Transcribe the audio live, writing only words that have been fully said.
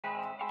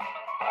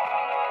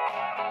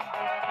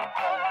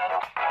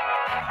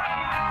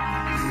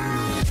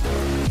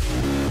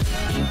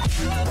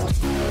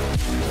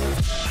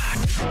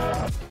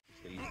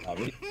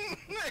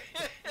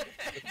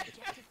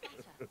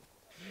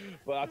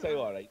But I'll tell you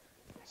what, right?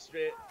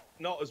 Straight,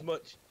 not as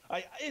much.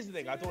 Here's the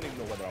thing, I don't even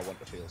know whether I want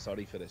to feel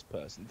sorry for this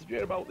person. Did you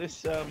hear about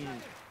this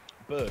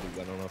bird who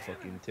went on a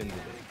fucking Tinder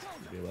date?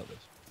 Did you hear about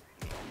this?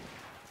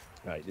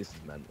 Right, this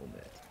is mental,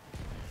 mate.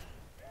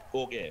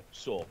 Okay,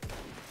 so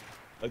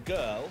a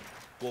girl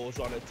goes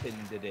on a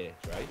Tinder date,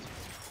 right?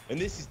 And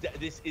this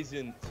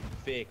isn't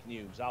fake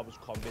news. I was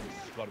convinced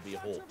it's got to be a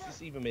hoax.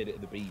 This even made it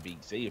to the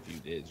BBC a few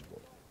days ago,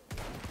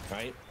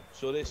 right?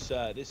 So this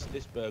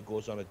bird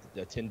goes on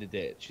a Tinder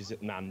date. She's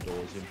at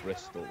Nando's in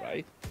Bristol,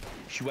 right?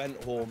 She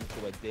went home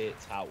to her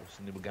date's house,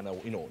 and they were gonna,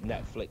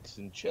 Netflix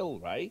and chill,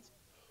 right?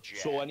 Yeah.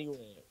 So anyway,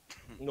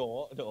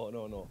 no.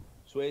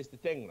 So here's the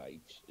thing,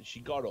 right? She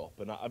got up,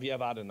 and have you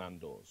ever had a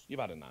Nando's? You've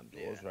had a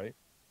Nando's, yeah. Right?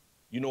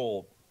 You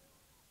know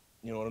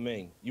what I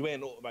mean? You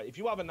ain't, right? If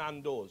you have a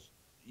Nando's,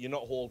 you're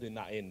not holding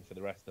that in for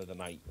the rest of the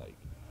night, like.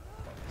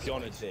 Be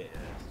honest, yeah,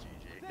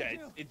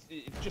 it's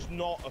just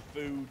not a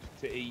food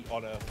to eat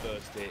on a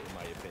first date, in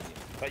my opinion.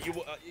 Like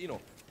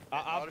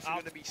I'm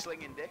going to be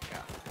slinging dick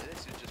after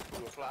this. Is just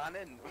pure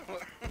planning.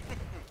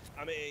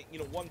 I mean,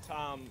 one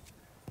time,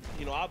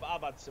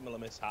 I've had similar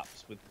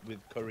mishaps with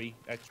curry,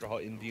 extra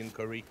hot Indian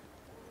curry.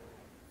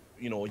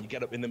 You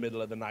get up in the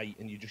middle of the night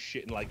and you're just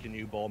shitting like a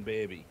newborn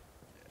baby.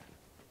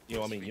 You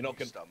know what I mean? You're not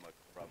gonna. Stomach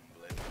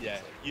rumbling. Yeah,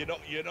 you're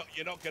not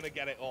gonna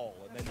get it all,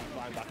 and then you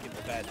climb back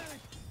into bed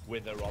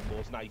with her on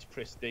those nice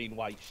pristine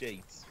white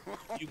sheets.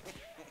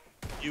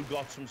 You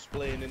got some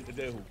splaining to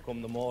do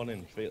come the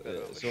morning. So, show when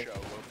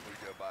we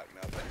go back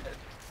now,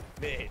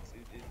 mate, it's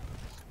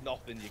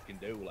nothing you can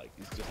do. Like,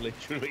 it's just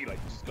literally like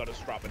you just got to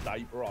strap a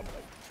diaper on.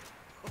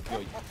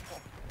 Like,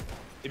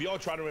 if you're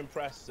trying to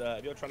impress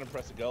a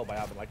girl by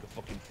having like a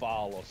fucking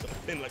fowl or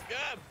something, like,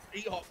 yeah,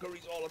 eat hot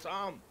curries all the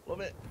time,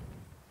 love it.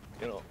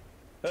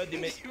 Heard they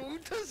make. Who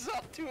does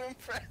that to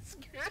impress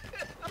girls?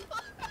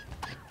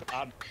 A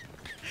friend.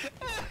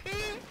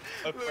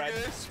 Look at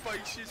this,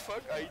 spicy as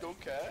fuck. I don't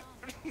care.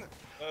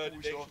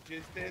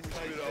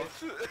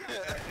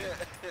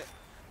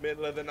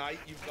 Middle of the night,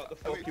 you've got the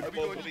fucking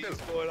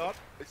bubblies going on.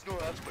 It's not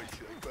that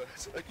spicy, but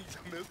I need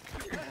some milk.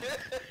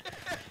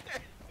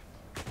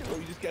 So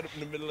you just get up in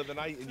the middle of the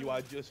night and you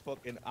are just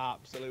fucking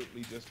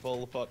absolutely just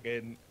full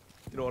fucking,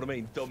 you know what I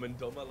mean, Dumb and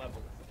Dumber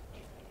level.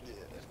 Yeah,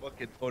 it's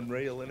fucking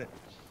unreal, innit?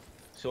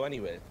 So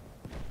anyway,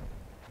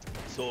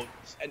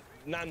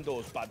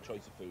 Nando's bad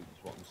choice of food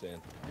is what I'm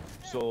saying.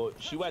 So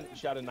she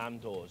had a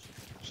Nando's.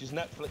 She's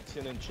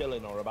Netflixing and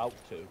chilling, or about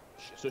to.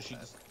 So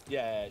she's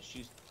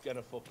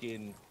gonna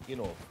fucking,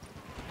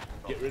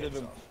 get rid of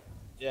him.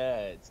 Yeah,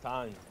 it's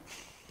time.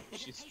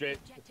 She's straight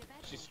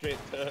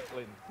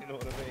turtling, you know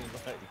what I mean?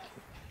 Like,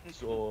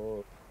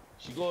 so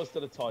she goes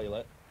to the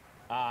toilet,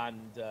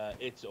 and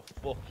it's a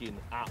fucking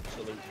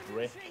absolute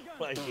brick.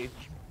 Like, it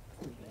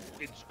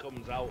just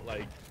comes out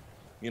like,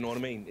 you know what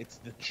I mean? It's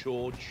the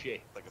chode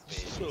shit. Like a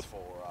baby's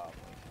forearm.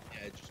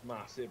 Yeah, it's just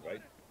massive,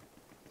 right?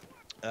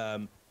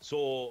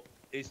 So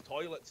his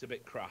toilet's a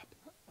bit crap,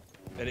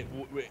 and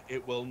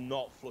it will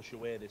not flush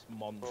away this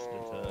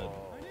monster turd.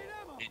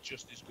 It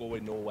just is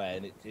going nowhere,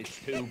 and it's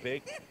too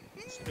big.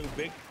 It's too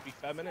big to be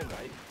feminine,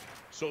 right?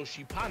 So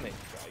she panics,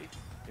 right?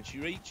 And she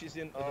reaches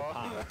into the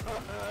pan.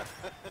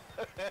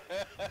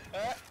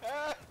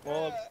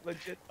 Oh, it's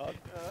legit.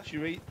 She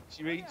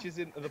reaches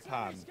into the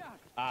pan,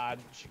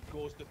 and she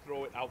goes to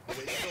throw it out the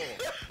window.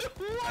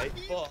 Right?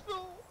 But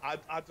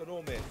I don't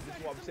know, mate. This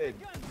is what I'm saying.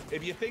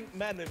 If you think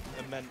men are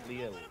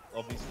mentally ill,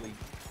 obviously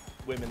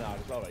women are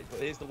as well, right? But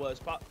here's the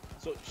worst part.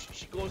 So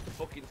she goes to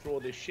fucking throw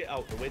this shit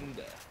out the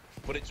window.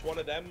 But it's one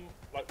of them,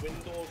 like,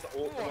 windows that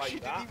open like that. She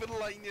didn't even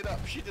line it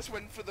up. She just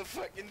went for the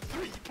fucking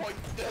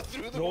 3-pointer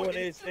through the window.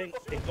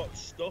 No, it got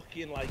stuck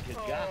in, like, a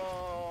gap.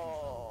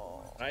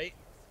 Right?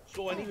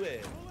 So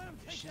anyway,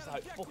 she's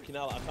like, fucking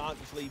hell, I can't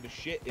just leave a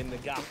shit in the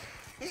gap.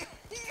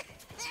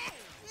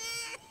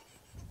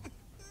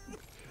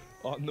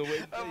 On the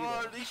window. I've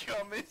already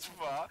come this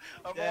far.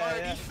 I'm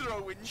already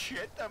throwing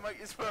shit. I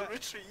might as well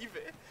retrieve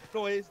it.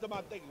 No, here's the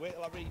mad thing. Wait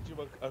till I read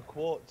you a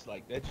quote.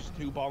 Like, they're just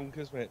too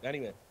bonkers, mate.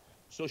 Anyway.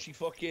 So she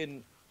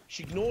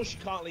knows she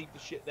can't leave the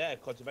shit there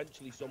because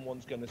eventually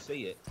someone's going to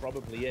see it,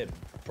 probably him,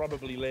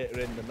 probably later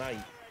in the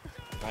night,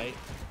 right?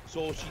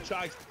 So she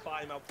tries to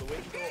climb out the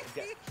window to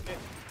get the shit.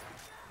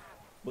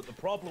 But the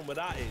problem with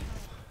that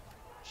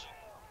is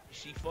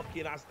she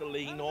fucking has to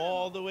lean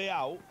all the way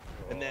out,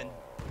 and then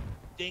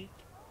dink,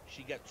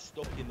 she gets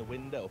stuck in the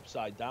window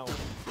upside down.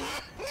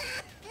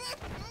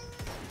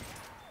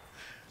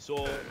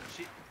 So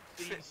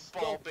she's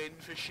bobbing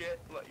for shit,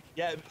 like.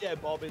 Yeah,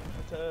 bobbing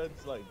for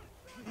turns, like.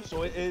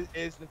 So it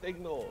is the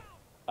thing though.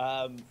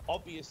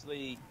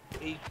 Obviously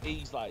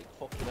he's like,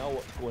 fucking hell,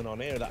 what's going on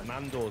here? That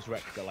Nando's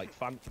wrecked her like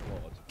Fanta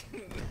board.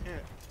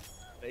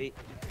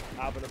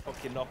 Having a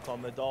fucking knock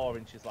on the door,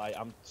 and she's like,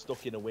 I'm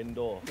stuck in a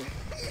window.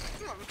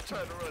 I'm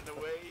trying to run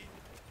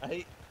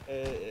away.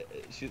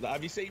 She's like,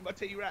 have you seen my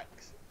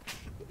T-Rex?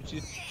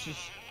 She's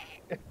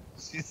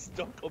she's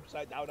stuck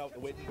upside down out the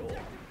window,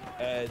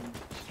 and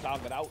she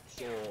can't get out,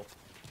 so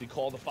they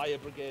call the fire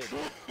brigade.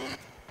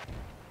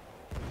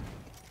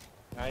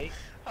 Right?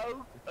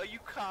 How? Oh, you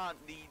can't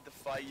need the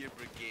fire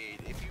brigade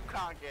if you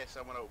can't get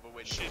someone out the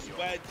window. She's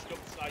wedged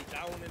upside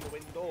down in the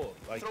window.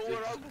 Like, throw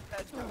her out and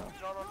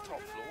she's not on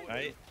top floor.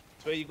 Right?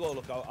 So there you go.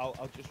 Look,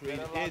 I'll just read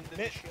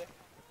it.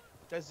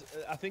 There's,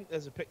 I think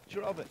there's a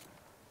picture of it.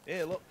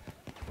 Here, look.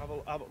 Have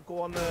a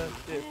go on the.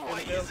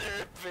 Why is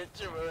there a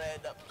picture of her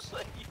head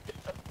upside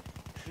down?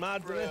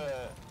 Mad, isn't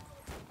it?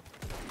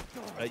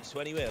 Right. So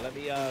anyway, let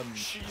me.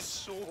 She's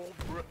so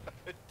bright.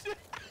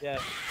 Yeah.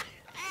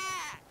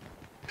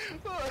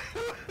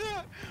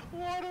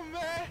 What a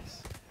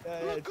mess!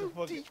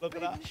 Look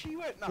at that. She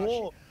went.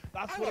 Whoa,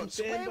 that's what I'm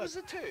saying. Where was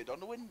the turd on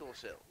the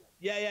windowsill?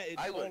 Yeah,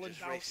 it's I would fallen just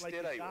down risked like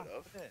it. a I shaft, would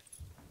have. isn't it?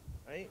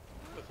 Right.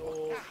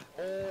 So.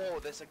 Oh,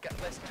 there's two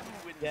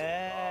windows.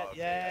 Yeah, oh,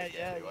 yeah.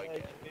 I get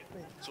it.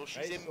 So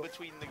she's in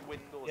between the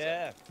windows.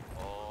 Yeah.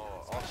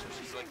 Oh, so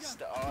she's like.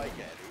 Oh, I get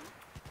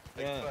it.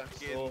 Like Yeah.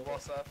 fucking,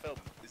 what's that film?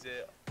 Is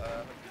it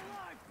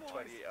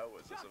 128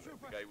 hours or something?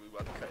 The guy who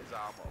had to cut his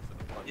arm off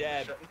with a punch.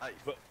 Yeah,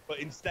 but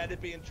instead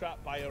of being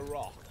trapped by a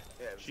rock,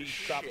 she's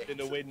trapped in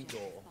a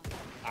window,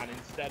 and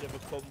instead of a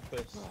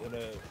compass and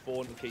a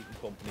phone keeping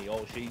company,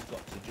 all she's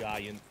got is a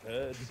giant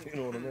turd. You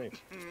know what I mean?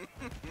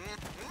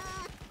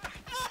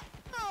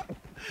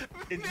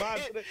 It's mad,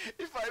 isn't it?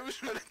 If I was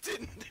on a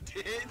Tinder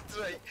date,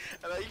 right,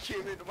 and I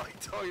came into my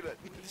toilet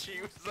and she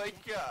was like,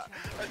 yeah,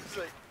 I was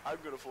like, I'm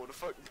gonna phone a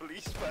fucking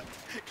policeman,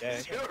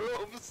 because you're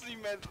obviously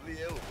mentally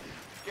ill.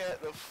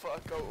 Get the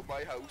fuck out of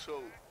my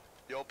household.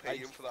 You're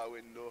paying for that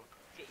window.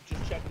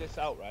 Just check this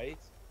out, right?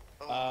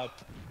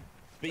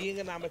 Being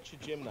an amateur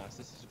gymnast,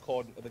 this is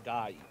according to the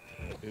guy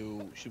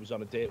who she was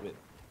on a date with.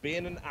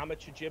 Being an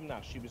amateur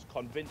gymnast, she was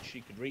convinced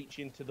she could reach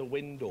into the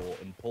window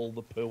and pull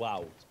the poo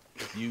out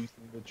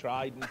using the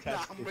tried and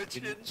tested.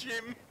 Amateur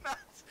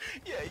gymnast?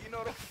 Yeah, you're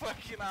not a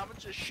fucking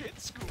amateur shit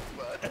school,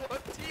 man.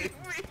 What do you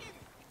mean?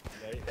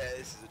 Right. Yeah,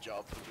 this is a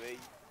job for me.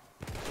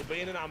 So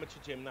being an amateur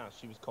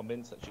gymnast, she was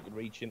convinced that she could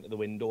reach into the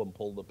window and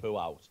pull the poo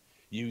out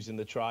using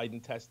the tried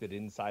and tested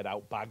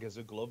inside-out bag as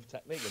a glove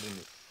technique. I mean,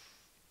 it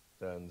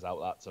turns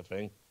out that's a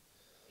thing.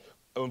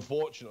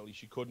 Unfortunately,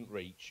 she couldn't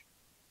reach.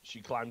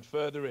 She climbed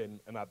further in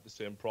and had the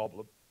same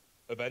problem.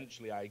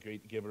 Eventually, I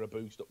agreed to give her a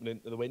boost up and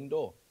into the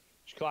window.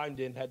 She climbed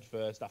in head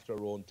first after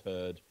her own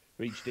turd,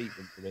 reached deep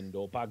into the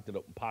window, bagged it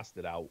up and passed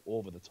it out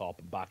over the top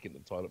and back into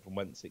the toilet from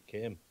whence it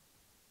came.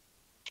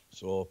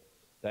 So,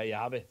 there you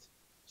have it.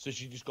 So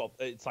she just got,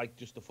 it's like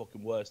just the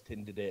fucking worst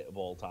Tinder date of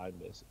all time,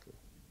 basically.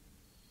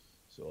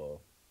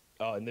 So,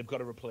 oh, and they've got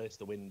to replace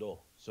the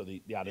window. So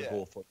they had to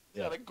go for...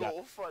 They had to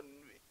go fund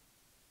me.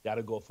 They had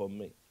to go for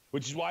me.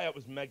 Which is why I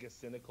was mega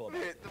cynical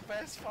about it. The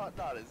best part of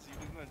that is you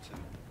didn't mention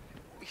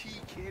he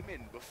came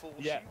in before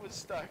she was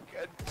stuck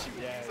and she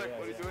was like,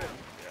 what are you doing?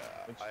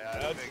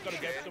 Yeah, I just gotta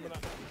get some of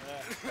that.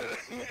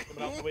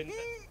 Coming out the window.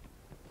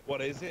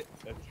 What is it?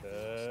 A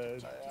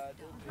turd. I had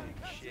a big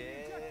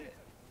shit.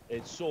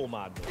 It's so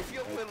mad. Though. If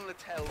you're willing to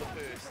tell the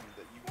person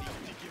that you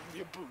need to give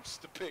me a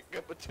boost to pick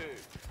up a turd,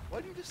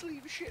 why don't you just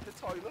leave a shit in the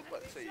toilet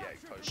but say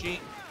yeah,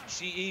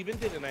 She even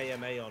did an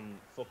AMA on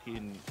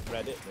fucking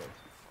Reddit, though.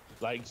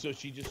 Like, so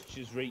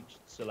she's reached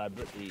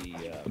celebrity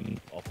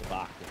off the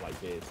back of,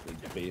 like, basically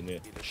being a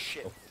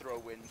shit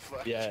throwing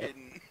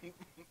fucking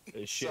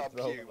a shit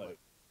thrower. Like,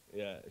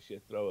 yeah, a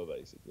shit thrower,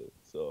 basically.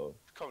 So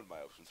come to my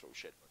house and throw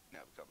shit,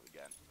 never come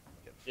again.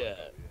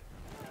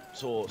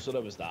 So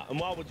there was that. And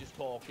while we're just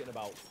talking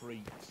about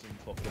freaks and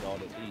fucking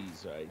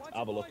oddities, right?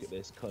 Have a look at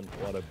this cunt.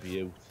 What a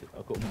beaut.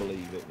 I couldn't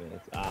believe it, man.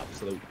 It's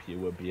absolute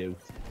pure beaut.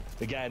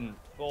 Again,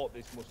 thought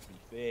this must be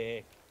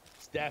fake.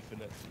 It's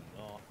definitely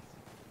not.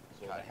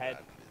 So the head.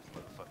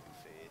 Motherfucking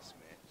face,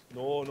 mate.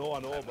 No, I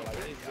know, but like,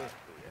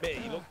 mate,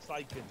 he looks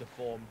like a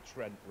deformed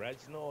Trent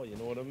Reznor, you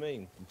know what I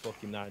mean? From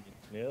fucking 9 Inch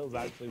Nails,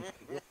 actually.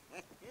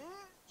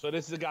 So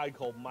this is a guy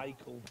called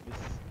Michael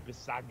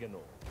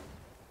Bisagano,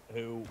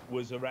 who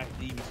was arrested.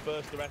 He was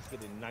first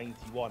arrested in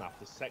 '91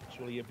 after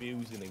sexually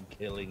abusing and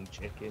killing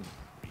chickens.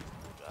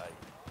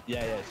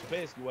 Yeah. So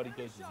basically, what he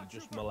does is he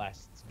just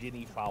molests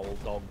guinea fowl,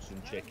 dogs,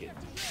 and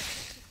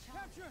chickens.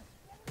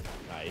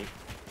 Right.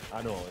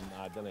 I know, and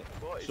I done it.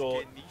 What is so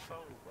guinea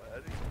fowl?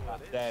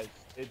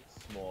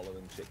 it's smaller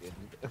than chicken.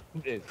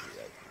 It's,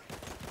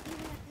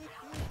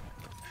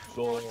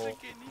 so what's a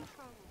guinea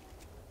fowl?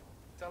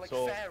 Is that like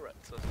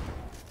ferrets or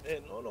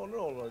something?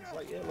 No. It's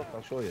like, yeah, look,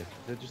 I'll show you.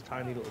 They're just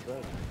tiny little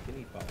birds,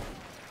 guinea fowl.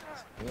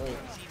 You know,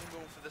 he's even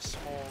going for the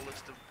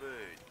smallest of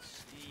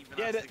birds.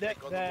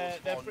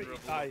 They're pretty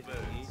tiny.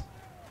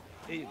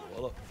 Here you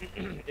go, look.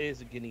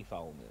 Here's a guinea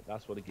fowl, mate.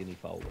 That's what a guinea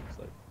fowl looks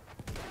like.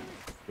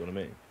 Do you know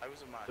what I mean? I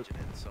was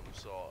imagining some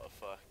sort of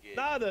fucking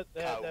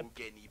cow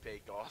guinea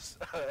pig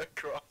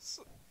cross.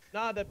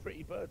 Nah, they're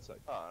pretty birds, like.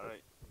 Oh,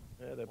 right.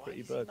 Yeah, they're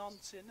pretty Why birds. is he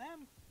nonce in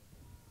them?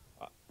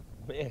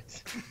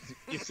 Mate,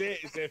 you say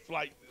it as if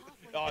like,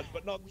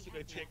 but not to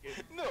a chicken.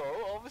 No,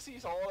 obviously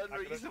it's all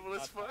unreasonable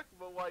as fuck,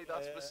 but why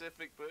that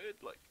specific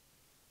bird, like?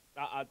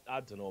 I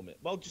don't know, mate.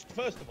 Well, just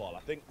first of all, I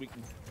think we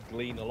can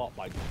glean a lot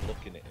by just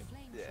looking at him.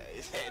 Yeah,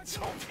 his head's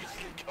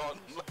obviously gone.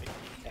 Like...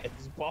 Yeah,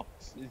 his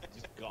box is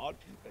just gone.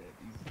 Man.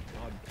 He's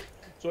gone.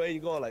 So here you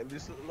go. Like,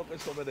 just look at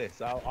some of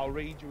this. I'll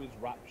read you his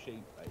rap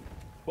sheet, right?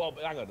 Well,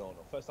 but hang on, no.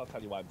 First, I'll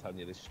tell you why I'm telling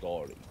you this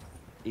story.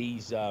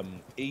 He's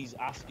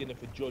asking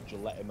if a judge will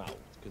let him out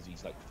because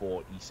he's like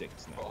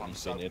 46 now. Oh,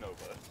 he's been in.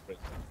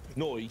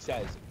 No, he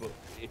says, but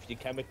if you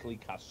chemically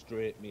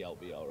castrate me, I'll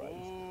be all right.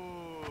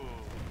 Ooh.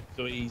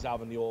 So he's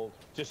having the old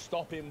to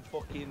stop him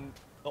fucking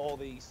all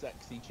these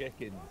sexy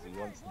chickens. He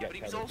wants to get. But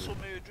he was also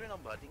murdering them,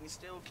 but he can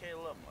still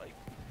kill them, like.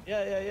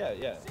 Yeah.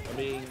 I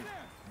mean,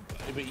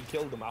 but he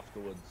killed them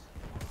afterwards.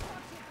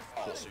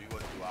 Oh, so he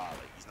wouldn't do that,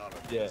 like, he's not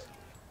a... Yeah.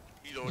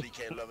 He'd already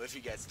kill them if he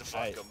gets to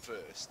fuck them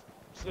first.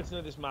 Just listen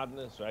to this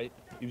madness, right?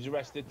 He was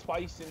arrested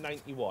twice in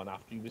 '91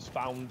 after he was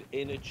found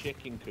in a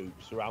chicken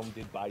coop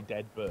surrounded by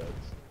dead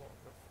birds.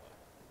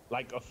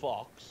 Like a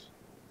fox.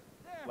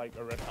 Like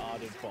a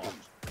retarded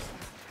fox.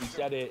 He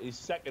said his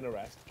second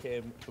arrest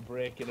came for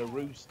breaking a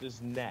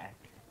rooster's neck.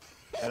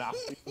 And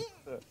after...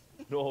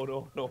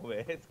 No,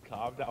 mate.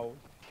 Calm down.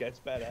 Gets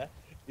better.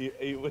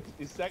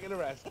 His second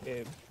arrest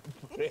came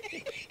for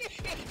breaking...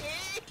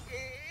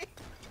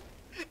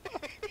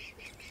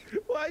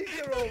 Why is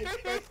there all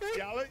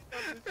bestiality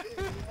on this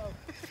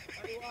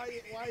thing?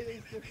 Why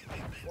is this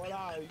one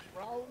eye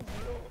brown?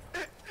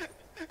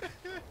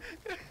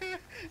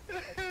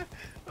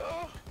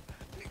 Oh.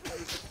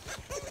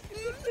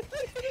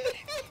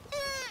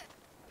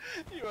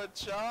 You are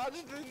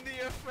charged in the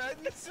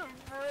offence of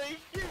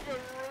breaking a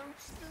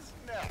rooster's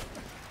neck.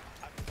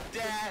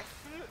 Death.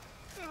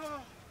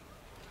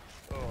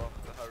 Oh,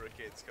 the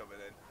hurricane's coming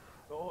in.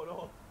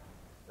 No.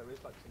 There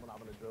is like someone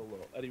having a drill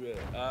though. Anyway,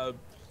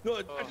 no,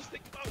 I just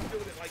think about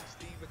doing it like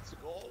Steven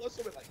Seagal or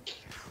something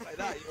like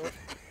that, you know.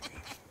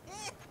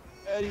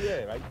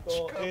 Anyway, right?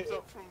 So comes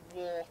up from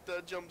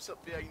water, jumps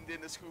up behind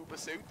in a scuba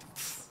suit.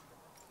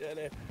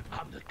 Yeah,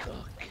 I'm the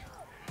cook.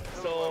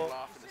 So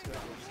laughing as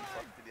well, she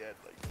fucked in the head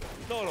like.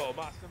 No,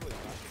 massively,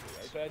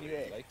 right? But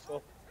anyway, like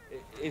so,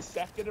 his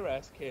second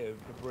arrest came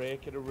for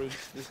breaking a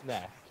rooster's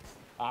neck.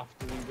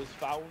 After he was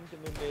found in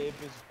a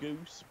neighbour's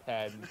goose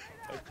pen,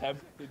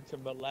 attempting to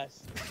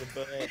molest the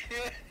bird.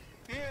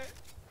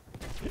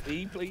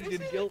 He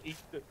pleaded guilty.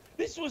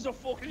 This was a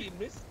fucking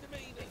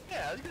misdemeanor.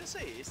 Yeah, I was gonna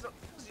say it's not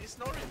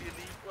really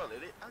illegal. Well,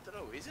 I don't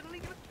know. Is it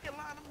illegal to kill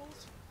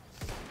animals?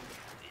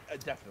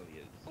 It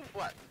definitely is.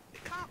 What?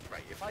 It can't,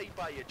 right? If I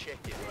buy a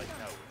chicken right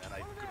now and then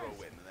I grow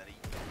in and then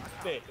eat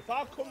it, mate, if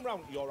I come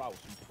round to your house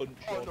and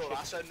punch your chicken...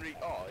 that's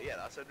unreasonable. Oh yeah,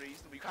 that's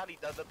unreasonable. You can't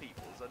eat other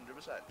people's,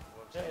 100%.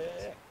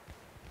 Yeah.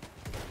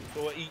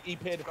 So he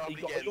paid. He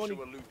got a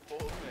loophole,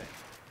 mate.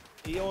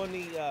 He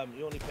only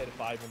paid a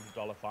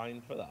 $500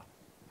 fine for that.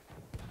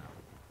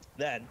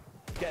 Then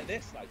get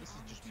this, like this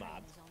is just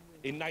mad.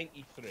 In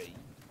 '93,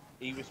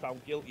 he was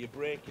found guilty of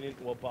breaking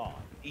into a bar.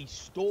 He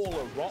stole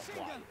a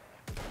Rottweiler.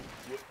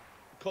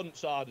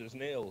 Cunts hard as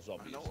nails,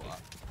 obviously. I know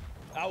that.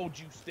 How'd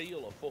you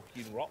steal a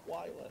fucking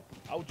Rottweiler?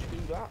 How'd you do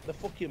that? They're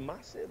fucking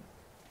massive.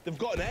 They've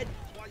got an head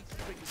twice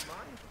as big as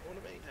mine. You know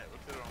what I mean? Yeah,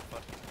 look at her on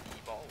fucking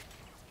e-ball.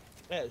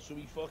 Yeah, so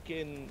he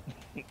fucking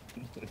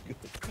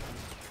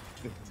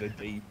the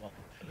demon.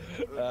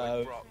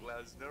 Like Brock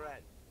Lesnar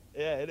head.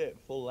 Yeah, innit?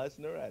 Full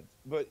Lesnar head.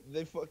 But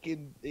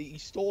he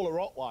stole a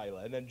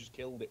Rottweiler and then just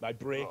killed it by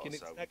breaking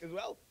its neck as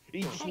well.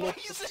 He just Why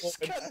is this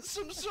cunt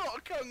some sort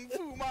of kung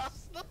fu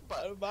master?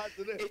 But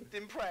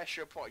hitting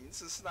pressure points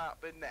and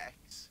snapping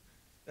necks.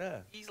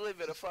 Yeah. He's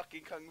living a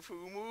fucking kung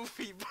fu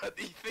movie, but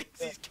he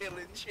thinks he's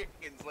killing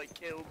chickens like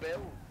Kill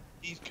Bill.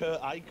 He's Kurt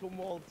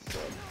Eichenwald's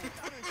son.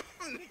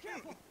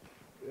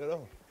 You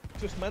know,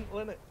 just mental,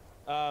 innit?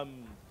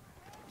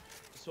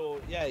 So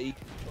yeah, he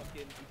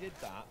did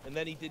that, and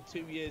then he did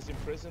 2 years in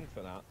prison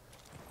for that.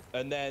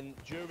 And then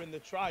during the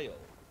trial,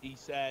 he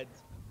said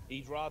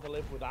he'd rather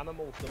live with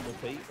animals than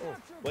with people.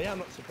 Well, yeah, I'm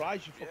not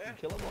surprised you fucking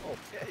kill them all.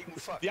 Yeah, you can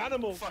the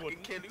animals fucking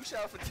wouldn't. Kill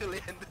yourself until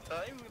the end of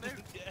time, you know?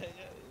 Yeah,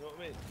 you know what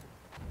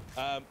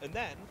I mean? And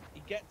then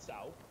he gets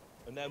out,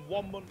 and then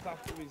 1 month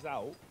after he's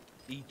out,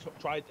 he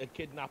tried to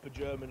kidnap a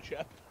German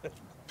Shepherd.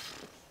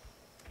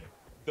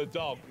 The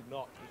dog,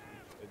 not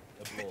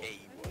just a boy.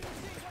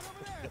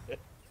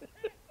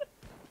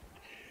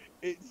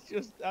 It's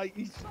just,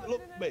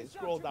 look, mate,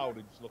 scroll down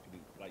and just look at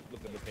it, like,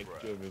 look at the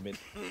picture of him in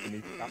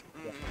his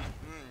capture.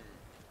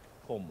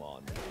 Come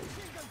on,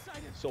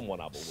 someone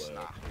have a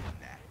word.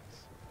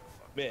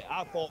 Mate,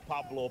 I thought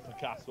Pablo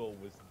Picasso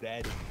was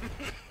dead.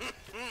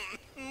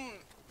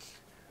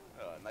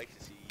 Nice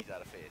to see he's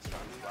had a face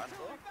transplant,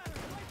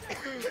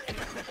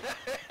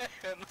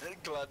 though.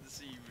 Glad to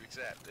see you've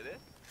accepted it.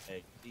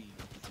 Hey,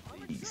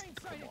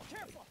 come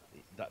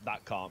on,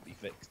 that can't be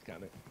fixed,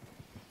 can it?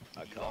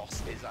 He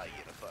lost his eye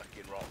in a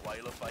fucking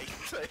Rottweiler fight,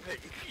 I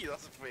think.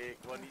 That's a fake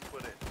one, he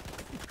put it.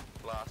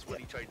 Last one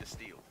he tried to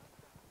steal.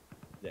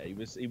 Yeah, he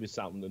was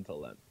sound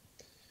until then.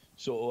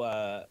 So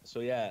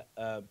yeah,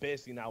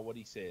 basically now what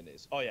he's saying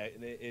is, oh yeah,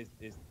 and here's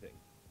the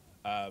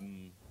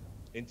thing.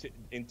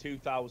 in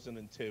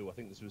 2002, I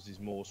think this was his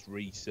most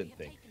recent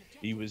thing.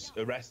 He was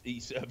arrested. He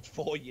served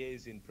 4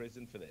 years in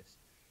prison for this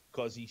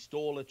because he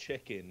stole a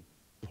chicken,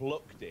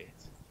 plucked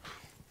it,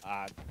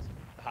 and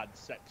had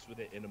sex with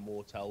it in a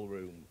motel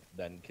room,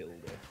 then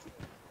killed it.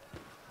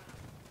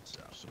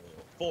 So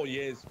 4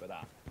 years for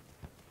that.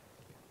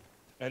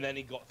 And then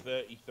he got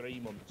 33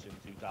 months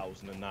in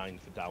 2009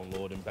 for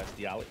downloading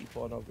bestiality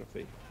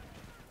pornography.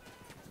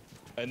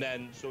 And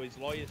then, so his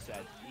lawyer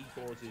said he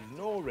causes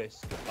no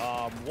risk of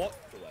harm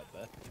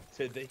whatsoever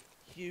to the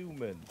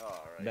human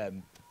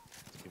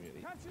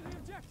community.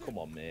 Come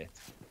on, mate.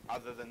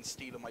 Other than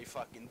stealing my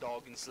fucking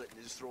dog and slitting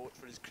his throat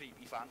for his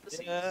creepy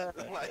fantasies. Yeah,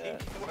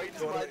 like, why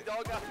does my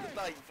dog have to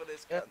die for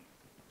this cunt?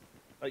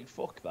 Like,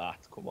 fuck that,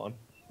 come on.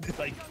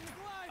 Like,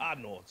 I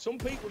don't know. Some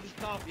people just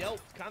can't be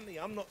helped, can they?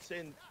 I'm not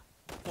saying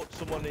put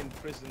someone in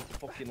prison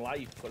for fucking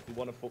life because they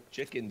want to fuck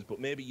chickens, but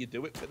maybe you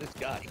do it for this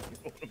guy. You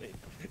know what I mean?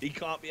 He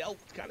can't be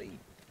helped, can he?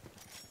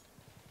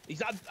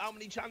 He's had how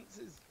many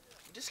chances?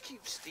 You just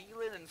keep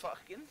stealing and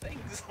fucking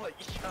things. Like,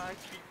 you can't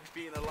keep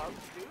being allowed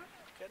to do it,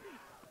 can you?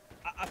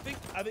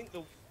 I think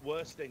the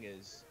worst thing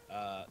is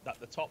that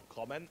the top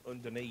comment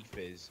underneath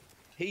is,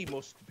 he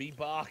must be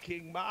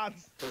barking mad.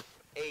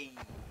 Hey.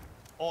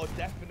 Or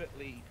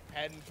definitely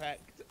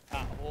henpecked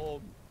at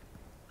home.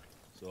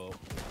 So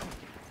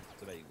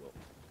there you go.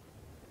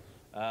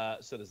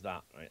 So there's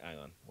that. Right, hang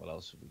on. What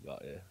else have we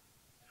got here?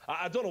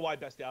 I don't know why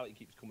bestiality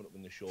keeps coming up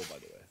in the show, by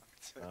the way.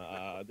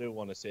 I do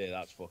want to say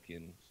that's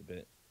fucking, it's a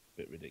bit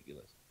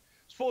ridiculous.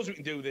 Suppose we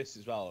can do this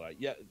as well, right?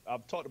 Yeah,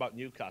 I've talked about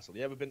Newcastle.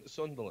 You ever been to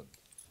Sunderland?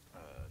 No.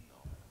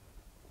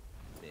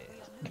 Yeah.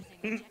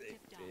 It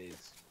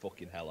is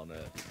fucking hell on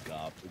earth,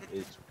 Garb.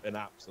 It's an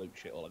absolute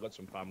shithole. I've got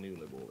some family who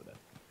live over there.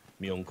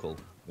 My uncle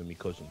and my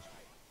cousins.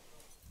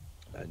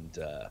 And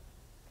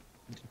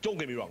don't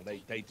get me wrong,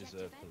 they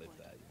deserve to live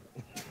there. You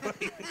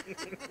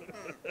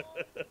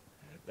know?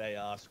 They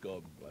are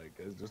scum. Like,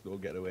 there's just no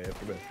getting away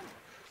from it.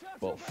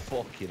 But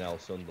fucking hell,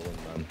 Sunderland,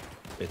 man,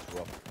 it's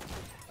rough.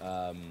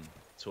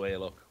 So here,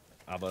 look,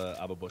 have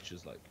a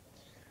butcher's. Like,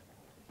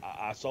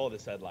 I saw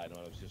this headline when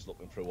I was just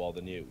looking through all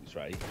the news.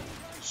 Right,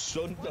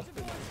 Sunderland.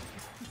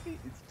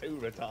 It's too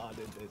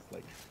retarded. This,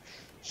 like,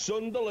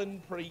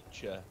 Sunderland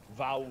preacher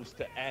vows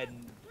to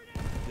end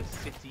the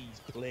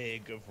city's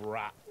plague of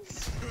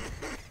rats.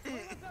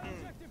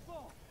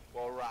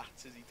 What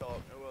rats is he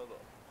talking about,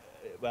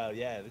 though? Well,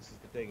 yeah, this is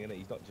the thing, isn't it?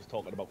 He's not just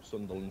talking about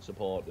Sunderland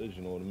supporters,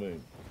 you know what I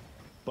mean?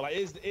 But like,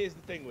 here's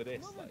the thing with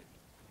this,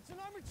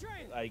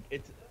 like,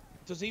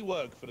 does he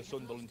work for the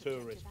Sunderland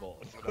Tourist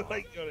Board?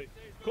 Like, you know,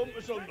 come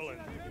to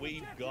Sunderland,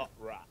 we've got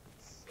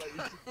rats.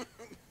 Like,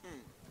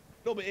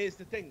 no, but here's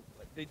the thing.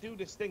 Like, they do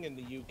this thing in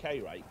the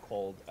UK, right,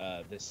 called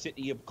the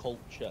City of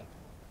Culture.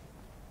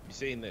 You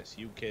seen this?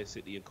 UK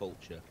City of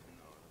Culture.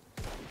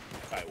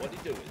 Right, what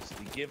they do is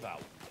they give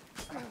out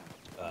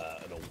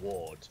an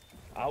award.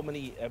 How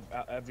many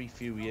every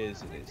few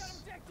years it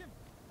is?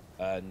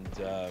 And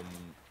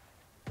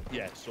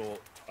yeah, so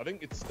I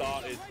think it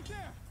started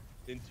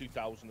in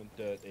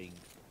 2013,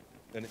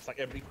 and it's like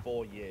every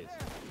 4 years.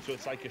 So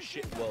it's like a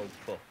shit World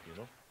Cup, you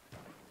know.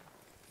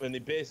 And they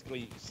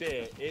basically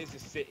say, here's a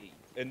city,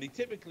 and they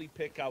typically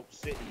pick out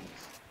cities.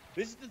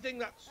 This is the thing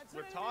that's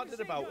retarded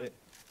about it.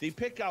 They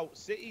pick out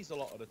cities a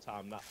lot of the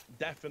time that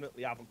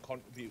definitely haven't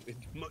contributed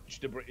much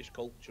to British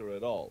culture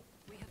at all.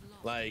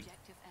 Like,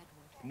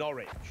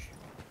 Norwich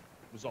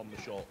was on the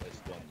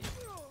shortlist one year.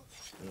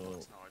 You know,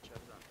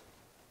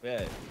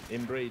 yeah,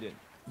 inbreeding.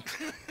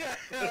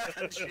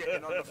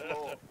 Shitting on the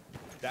floor.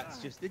 That's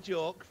just a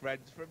joke,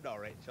 friends from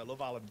Norwich. I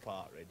love Alan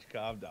Partridge.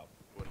 Calm down.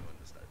 Wouldn't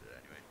understand it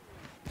anyway.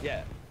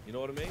 Yeah, you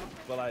know what I mean?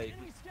 But like,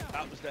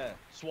 that was there.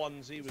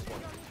 Swansea was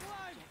one.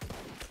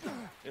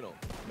 You know,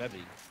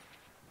 maybe.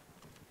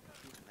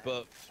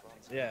 But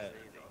yeah.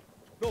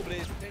 No, but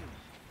here's the thing.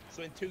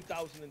 So in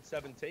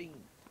 2017,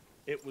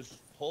 it was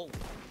Hull.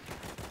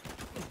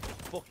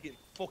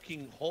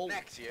 Fucking Hull.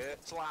 Next year,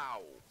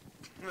 Slough.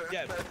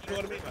 Yeah, but you know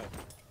what I mean,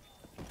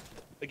 though?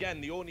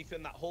 Again, the only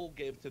thing that Hull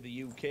gave to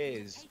the UK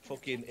is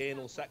fucking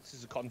anal sex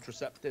as a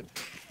contraceptive.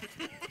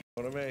 You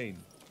know what I mean?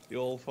 The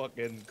old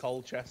fucking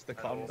Colchester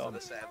condom. The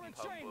 £7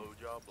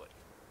 blowjob, like.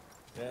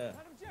 Yeah.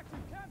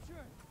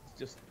 It's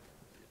just,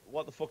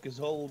 what the fuck is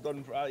Hull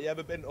done for? You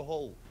ever been to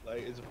Hull?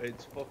 Like,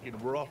 it's fucking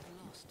rough.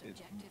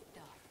 It's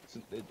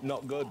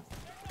not good.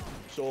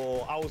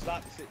 So how's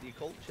that city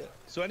culture?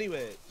 So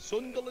anyway,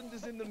 Sunderland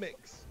is in the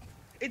mix.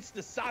 It's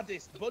the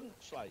saddest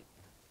bunch, like,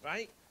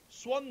 right?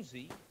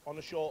 Swansea on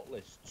a short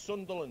list.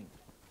 Sunderland,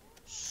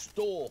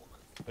 Stoke,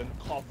 and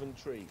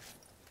Coventry.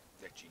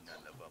 Literally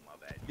none of them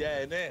have any.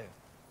 Yeah, innit?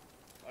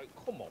 Like,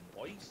 come on,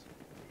 boys.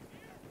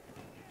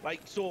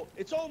 Like, so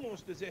it's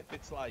almost as if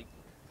it's like,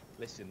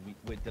 listen,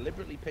 we're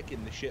deliberately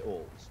picking the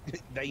shitholes.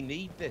 They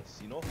need this,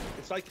 you know?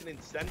 It's like an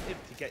incentive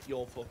to get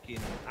your fucking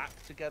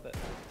act together.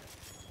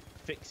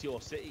 Fix your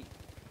city.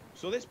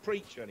 So this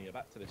preacher, and here,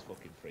 back to this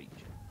fucking preacher,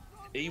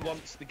 he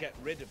wants to get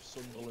rid of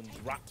Sunderland's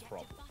rat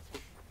problem.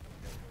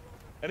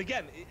 And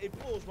again, it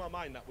blows my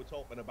mind that we're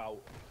talking about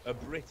a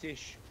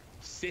British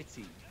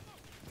city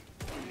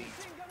You need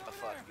a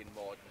fucking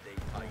modern day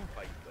pipe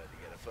piper to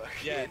get a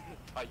fucking Yeah.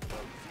 pipe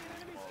out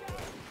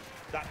tomorrow.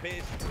 That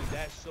basically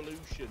their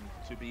solution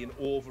to being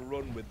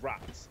overrun with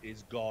rats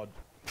is God.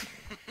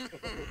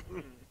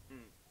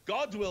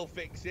 God will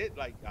fix it.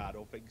 Like, I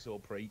don't think so,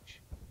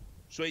 preach.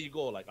 So here you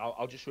go. Like,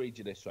 I'll just read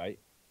you this, right?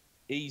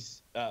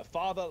 He's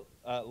Father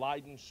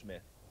Lydon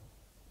Smith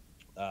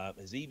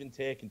has even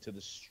taken to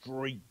the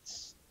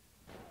streets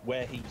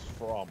where he's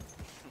from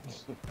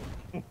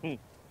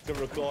to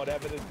record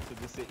evidence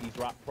of the city's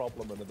rat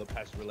problem and other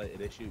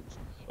pest-related issues.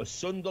 A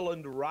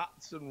Sunderland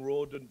rats and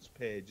rodents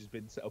page has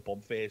been set up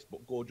on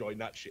Facebook. Go join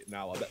that shit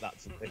now. I bet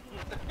that's lit.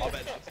 I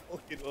bet that's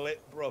fucking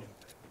lit, bruv.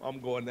 I'm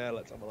going there.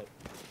 Let's have a look.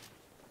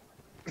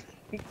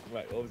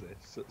 Right, what was it?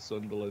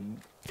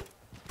 Sunderland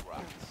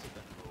Rats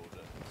and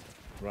rodents.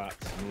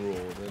 rats and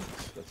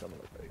rodents. Let's have a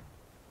look.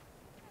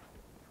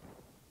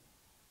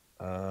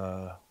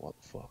 What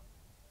the fuck?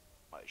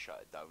 Might shut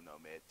it down now,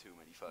 mate. Too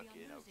many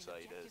fucking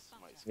outsiders.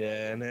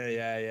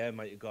 Yeah.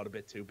 Might have got a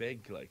bit too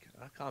big. Like,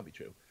 that can't be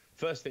true.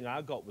 First thing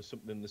I got was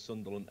something in the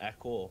Sunderland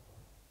Echo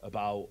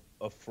about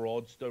a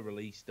fraudster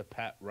released a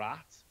pet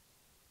rat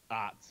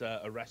at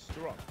a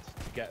restaurant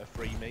to get a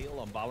free meal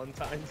on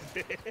Valentine's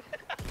Day.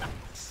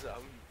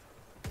 Sound.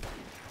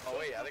 Oh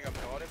wait, I think I'm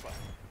caught it,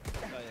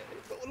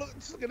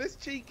 Look at this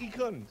cheeky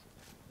cunt.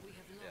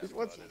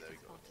 What's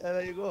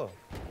there you go.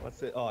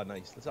 What's it? Oh,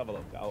 nice. Let's have a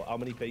look. How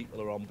many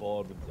people are on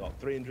board with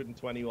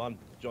 321?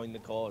 Join the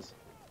cause.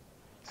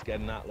 It's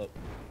getting that. Look.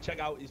 Check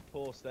out his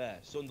post there.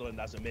 Sunderland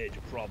has a major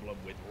problem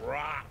with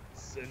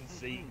rats and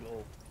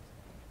seagulls.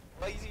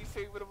 Lazy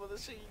favourite of the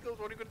seagulls.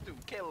 What are you gonna do?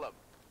 Kill them?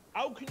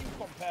 How can you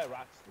compare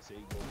rats to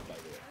seagulls, by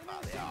the way?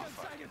 Nah, they are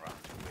fucking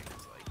rats and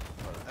wings, like.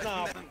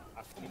 No,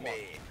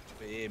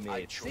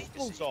 mate.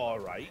 Seagulls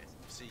alright.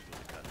 Seagulls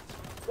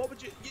cunts. What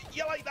would you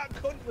like that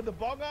cunt with the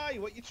bong eye?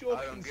 What you choking?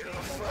 I don't give a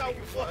fuck.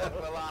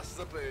 Well, that's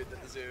the bird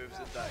that deserves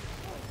a day.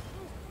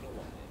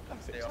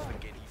 They offer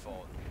guinea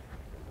fawn.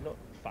 Not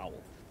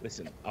foul.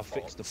 Listen, I've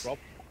fixed the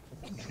problem.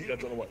 I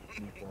don't know what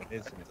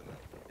is.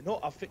 No,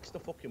 I've fixed the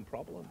fucking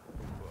problem.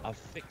 I've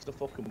fixed the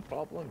fucking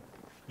problem.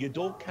 You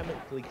don't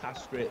chemically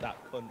castrate that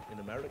cunt in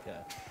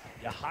America.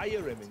 You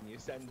hire him and you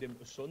send him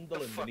to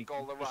Sunderland. Fuck and he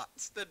all the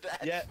rats to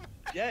death.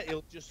 Yeah,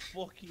 he'll just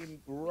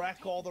fucking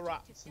wreck all the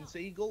rats and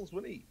seagulls,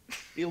 won't he?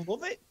 He'll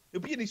love it.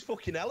 He'll be in his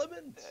fucking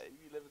element. Yeah,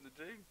 you living the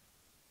dream.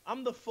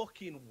 I'm the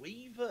fucking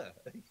weaver.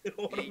 You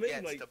know what I mean? He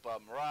gets like, to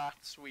bum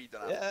rats. We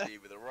don't have to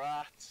deal with the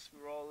rats.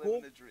 We're all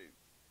living the dream.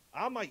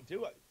 I might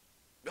do it.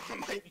 I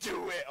might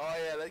do it. Oh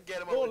yeah, let's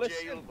get him out of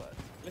jail.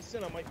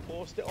 Listen, I might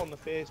post it on the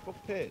Facebook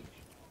page.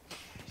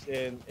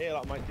 Saying, hey,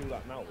 I might do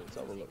that now. Let's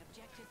have a look.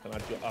 And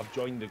I've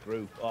joined the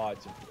group. Oh,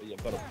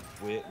 you've got to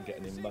wait and get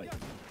an invite.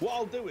 What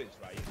I'll do is,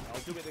 right, I'll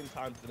do it in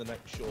time for the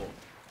next show.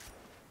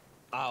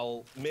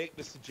 I'll make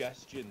the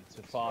suggestion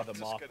to Father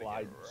Mark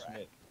Lydon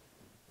Smith.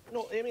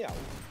 No, hear me out.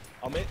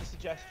 I'll make the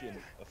suggestion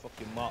of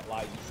fucking Mark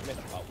Lydon Smith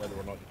about whether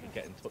or not you can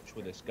get in touch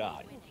with this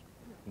guy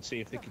and see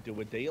if they could do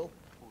a deal.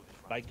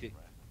 Like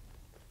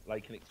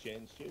an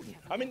exchange student.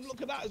 I mean,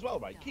 look at that as well,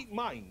 right? Keep in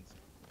mind,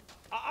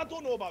 I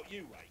don't know about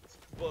you, right?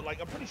 But,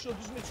 like, I'm pretty sure,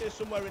 doesn't it say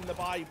somewhere in the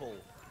Bible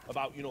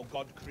about, you know,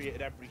 God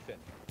created everything?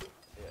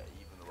 Yeah,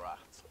 even the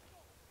rats.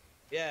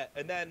 Yeah,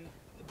 and then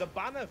the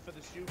banner for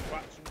the Student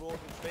Rats and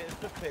Rodents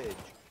Facebook page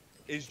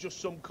is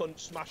just some cunt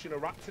smashing a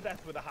rat to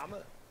death with a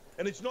hammer.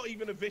 And it's not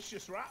even a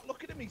vicious rat.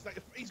 Look at him, he's got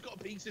a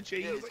piece of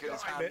cheese. Yeah, he's got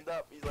his hand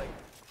up. He's like,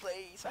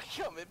 please, I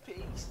come in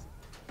peace.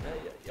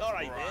 Yeah, all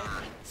right,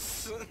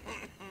 rats.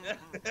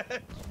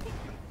 man.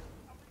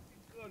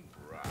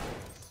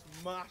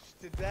 Smashed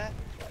to death.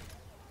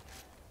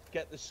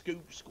 Get the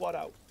scoop squad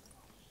out.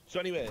 So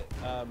anyway,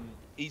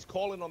 he's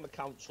calling on the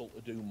council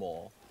to do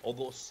more,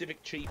 although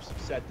civic chiefs have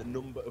said the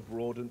number of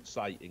rodent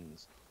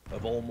sightings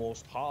have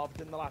almost halved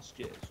in the last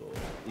year, so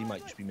he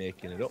might just be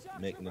making it up,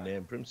 making a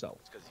name for himself.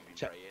 It's because he's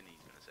been praying,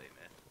 he's going to say,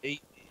 man.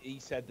 He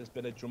said there's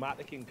been a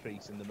dramatic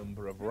increase in the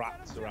number of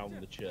rats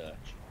around the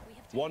church.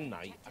 One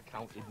night, I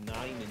counted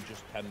 9 in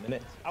just 10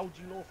 minutes. How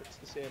do you know if it's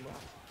the same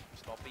rat?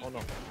 Stop eating or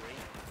not?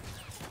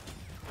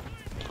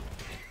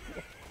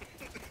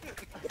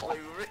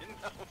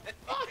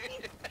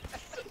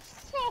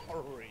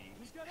 Sorry.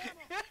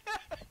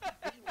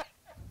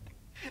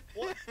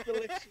 What's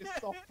delicious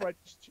soft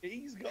French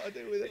cheese got to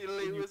do with it? You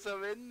leave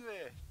some in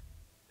there.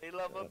 They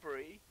love a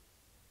brie.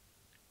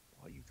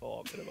 What are you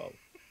talking about?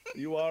 Are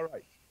you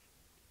alright?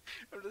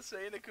 I'm just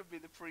saying it could be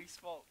the priest's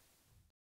fault.